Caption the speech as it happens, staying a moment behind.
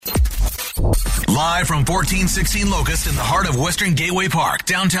Live from 1416 Locust in the heart of Western Gateway Park,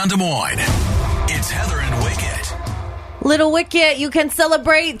 downtown Des Moines. It's Heather and Wicket. Little Wicket, you can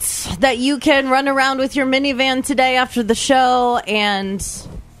celebrate that you can run around with your minivan today after the show and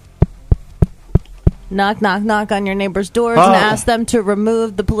knock, knock, knock on your neighbor's doors and ask them to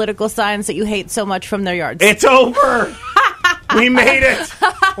remove the political signs that you hate so much from their yards. It's over. We made it.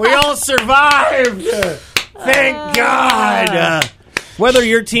 We all survived. Thank God. Whether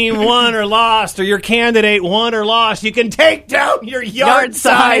your team won or lost, or your candidate won or lost, you can take down your yard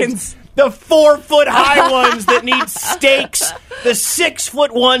signs. The 4-foot high ones that need stakes. The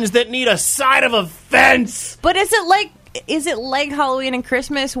 6-foot ones that need a side of a fence. But is it like Halloween and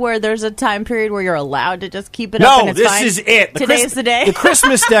Christmas where there's a time period where you're allowed to just keep it up and it's this fine? is it. Today's the day. The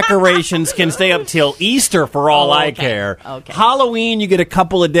Christmas decorations can stay up till Easter for all I care. Okay. Halloween, you get a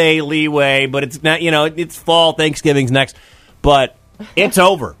couple of day leeway, but it's not, it's fall, Thanksgiving's next. But it's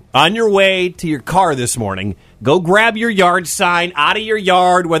over. On your way to your car this morning, go grab your yard sign out of your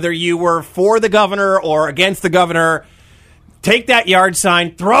yard, whether you were for the governor or against the governor. Take that yard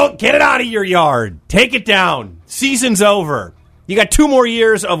sign, get it out of your yard. Take it down. Season's over. You got 2 more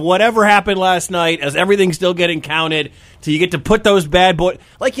years of whatever happened last night as everything's still getting counted till you get to put those bad boys.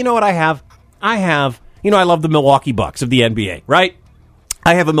 Like, you know what I have? I love the Milwaukee Bucks of the NBA, right?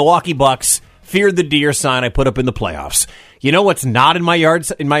 I have a Milwaukee Bucks Fear the Deer sign I put up in the playoffs. You know what's not in my yard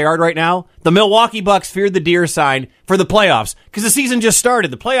right now? The Milwaukee Bucks Fear the Deer sign for the playoffs, because the season just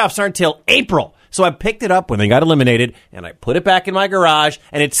started. The playoffs aren't till April. So I picked it up when they got eliminated, and I put it back in my garage,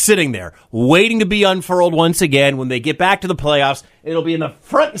 and it's sitting there, waiting to be unfurled once again. When they get back to the playoffs, it'll be in the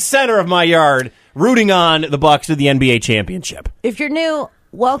front and center of my yard, rooting on the Bucks to the NBA championship. If you're new,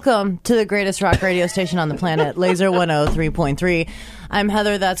 welcome to the greatest rock radio station on the planet, Laser 103.3. I'm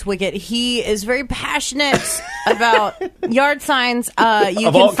Heather, that's Wicket. He is very passionate about yard signs. You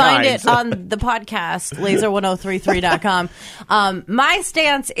can find it on the podcast, laser1033.com. My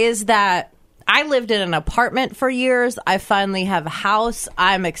stance is that I lived in an apartment for years. I finally have a house.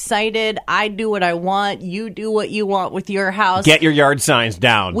 I'm excited. I do what I want. You do what you want with your house. Get your yard signs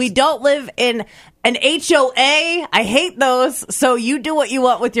down. We don't live in an HOA. I hate those. So you do what you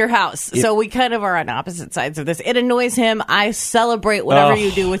want with your house. So we kind of are on opposite sides of this. It annoys him. I celebrate whatever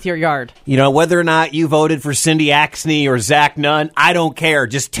you do with your yard. Whether or not you voted for Cindy Axne or Zach Nunn, I don't care.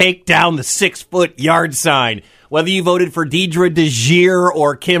 Just take down the 6-foot yard sign. Whether you voted for Deidre DeGier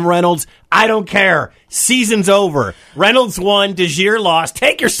or Kim Reynolds, I don't care. Season's over. Reynolds won, DeGier lost.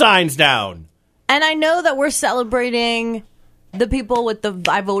 Take your signs down. And I know that we're celebrating the people with the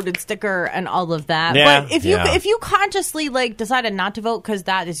I voted sticker and all of that. Yeah, but if you consciously decided not to vote because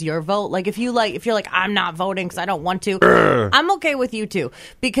that is your vote, if you're like I'm not voting because I don't want to, I'm okay with you too,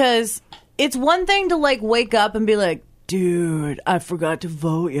 because it's one thing to wake up and be like, dude, I forgot to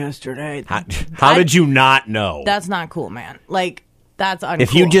vote yesterday. How did you not know? That's not cool, man. That's uncool.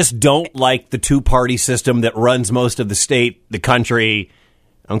 If you just don't like the 2-party system that runs most of the state, the country,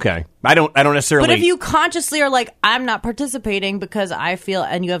 okay. I don't necessarily. But if you consciously are like, I'm not participating because I feel,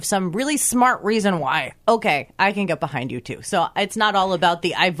 and you have some really smart reason why, okay, I can get behind you too. So it's not all about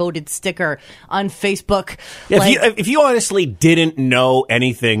the I voted sticker on Facebook. If you honestly didn't know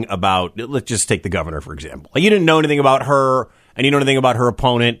anything about, let's just take the governor, for example. You didn't know anything about her, and you know anything about her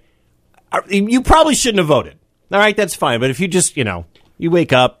opponent, you probably shouldn't have voted. All right, that's fine. But if you just, you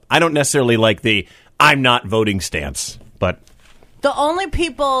wake up, I don't necessarily like the I'm not voting stance, but the only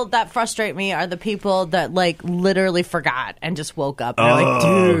people that frustrate me are the people that literally forgot and just woke up and are like,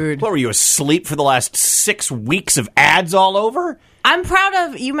 dude. What, were you asleep for the last 6 weeks of ads all over? I'm proud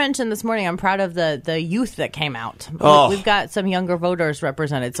of, you mentioned this morning, I'm proud of the youth that came out. We've got some younger voters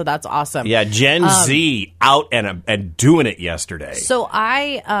represented, so that's awesome. Yeah, Gen Z out and doing it yesterday. So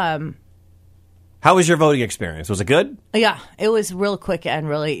how was your voting experience? Was it good? Yeah, it was real quick and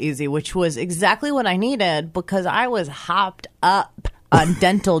really easy, which was exactly what I needed because I was hopped up on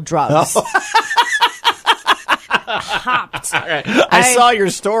dental drugs. Hopped. Right. I saw your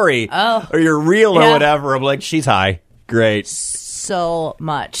story or your reel or whatever. I'm like, she's high. Great. So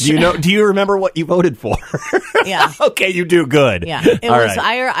much. Do you remember what you voted for? Yeah. Okay, you do good. Yeah. It All was.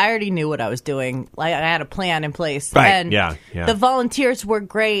 right. I already knew what I was doing. I had a plan in place. Right. And yeah. the volunteers were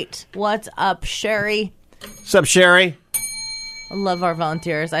great. What's up, Sherry? What's up, Sherry? I love our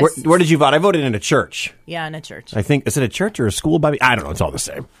volunteers. Where did you vote? I voted in a church. Yeah, in a church. I think, is it a church or a school? I don't know. It's all the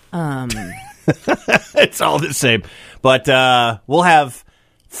same. It's all the same. But we'll have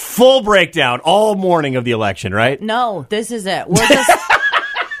full breakdown all morning of the election, right? No, this is it. We're just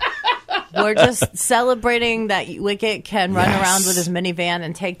We're just celebrating that Wicket can run Yes. around with his minivan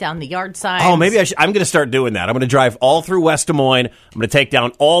and take down the yard signs. Oh, maybe I'm going to start doing that. I'm going to drive all through West Des Moines. I'm going to take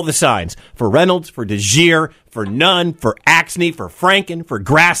down all the signs for Reynolds, for DeGier, for Nunn, for Axney, for Franken, for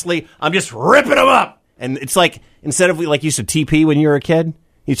Grassley. I'm just ripping them up. And it's like, instead of like you used to TP when you were a kid,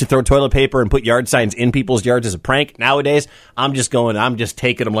 you used to throw toilet paper and put yard signs in people's yards as a prank. Nowadays, I'm just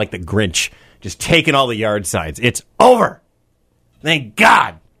taking them like the Grinch. Just taking all the yard signs. It's over. Thank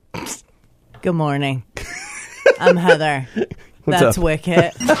God. Good morning. I'm Heather. What's That's up?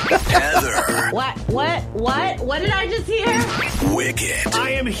 Wicket. Heather. What did I just hear? Wicket.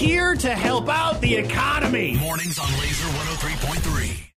 I am here to help out the economy. Mornings on Laser 103.3.